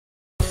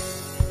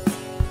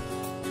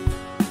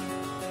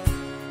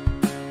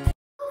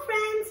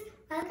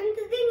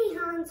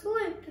Nihaan. So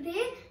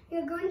today we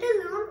are going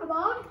to learn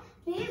about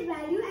place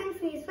value and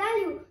face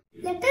value.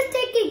 Let us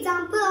take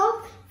example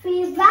of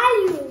face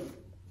value.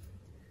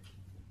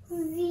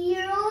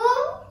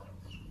 0,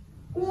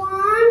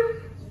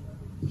 1,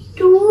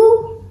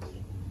 2,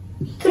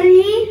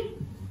 3,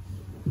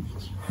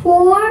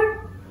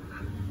 4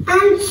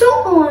 and so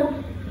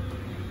on.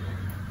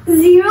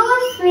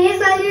 0's face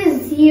value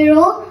is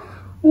 0,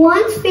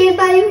 1's face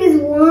value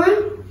is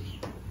 1,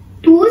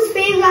 2's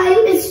face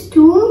value is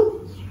 2,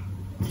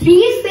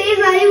 3's face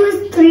value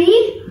is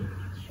 3,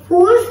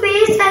 4's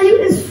face value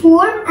is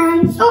 4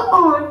 and so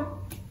on.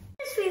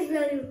 Face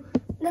value.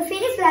 The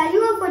face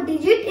value of a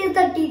digit is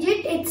the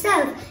digit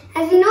itself.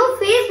 As you know,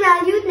 face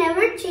value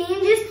never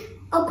changes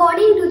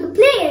according to the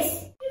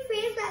place.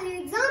 Face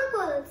value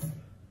examples.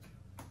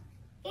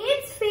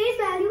 8's face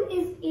value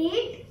is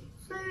 8,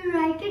 so we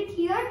write it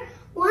here.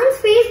 1's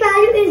face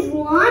value is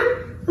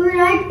 1, so we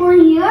write 1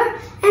 here.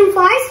 And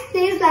 5's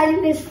face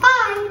value is 5.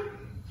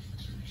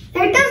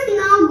 Let us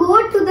now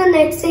go to the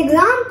next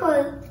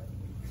example.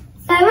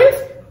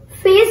 7's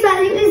face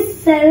value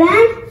is 7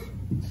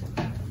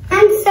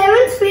 and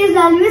 7's face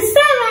value is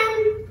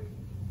 7.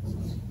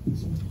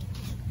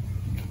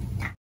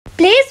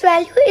 Place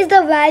value is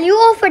the value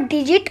of a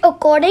digit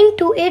according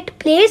to its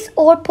place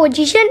or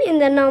position in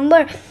the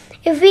number.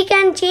 If we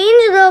can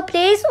change the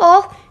place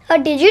of a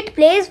digit,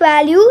 place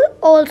value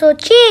also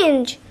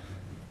change.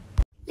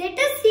 Let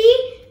us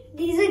see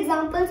these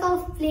examples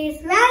of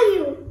place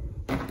value.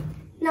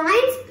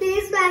 9's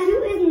place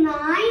value is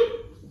 9,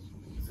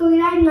 so we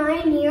write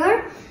 9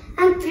 here.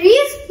 And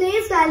 3's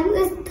place value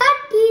is 30.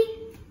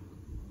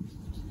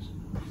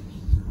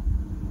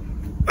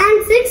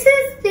 And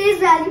 6's place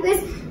value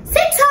is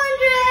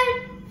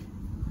 600.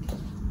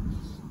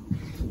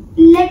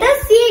 Let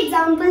us see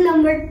example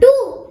number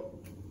 2.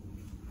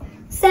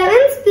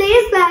 7's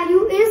place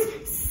value is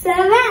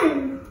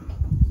 7.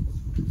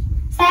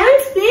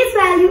 7's place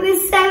value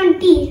is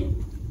 70.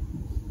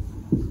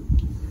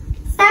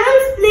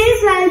 7's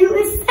place value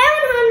is 700.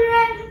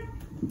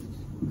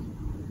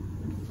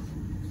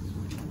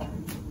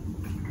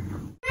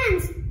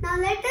 Friends, now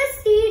let us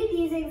see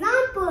these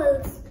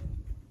examples.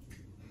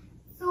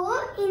 So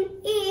in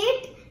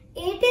 8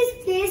 is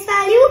place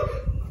value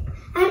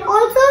and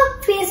also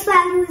face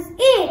value is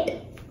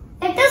 8.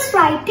 Let us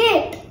write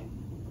it.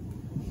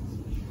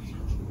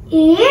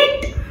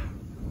 8,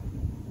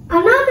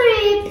 another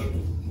 8.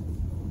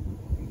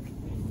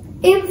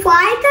 In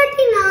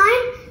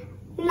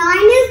 539, 9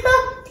 is the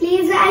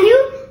place value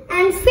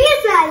and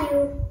face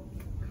value.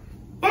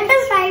 Let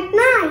us write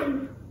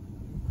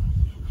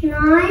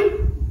 9.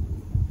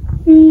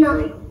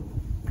 9.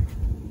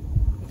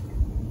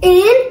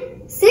 In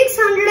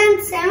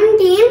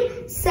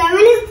 617, 7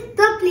 is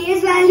the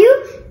place value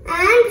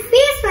and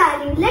face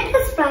value. Let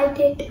us write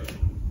it.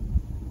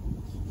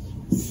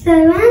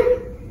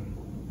 7.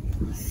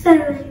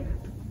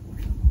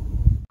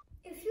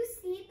 If you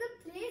see, the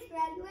place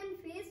value and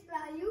face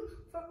value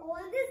for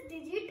all these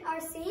digits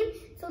are same.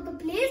 So the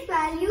place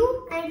value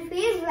and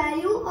face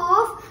value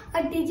of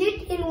a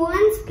digit in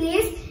one's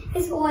place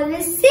is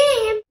always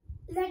same.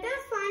 Let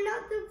us find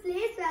out the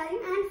place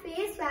value and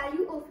face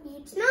value of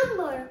each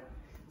number.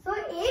 So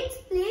 8's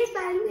place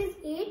value is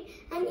 8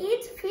 and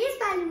 8's face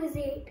value is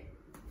 8.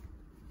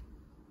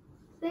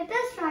 Let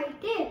us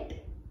write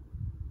it.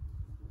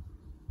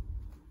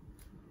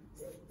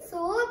 So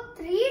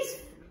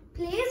 3's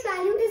place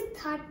value is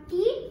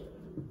 30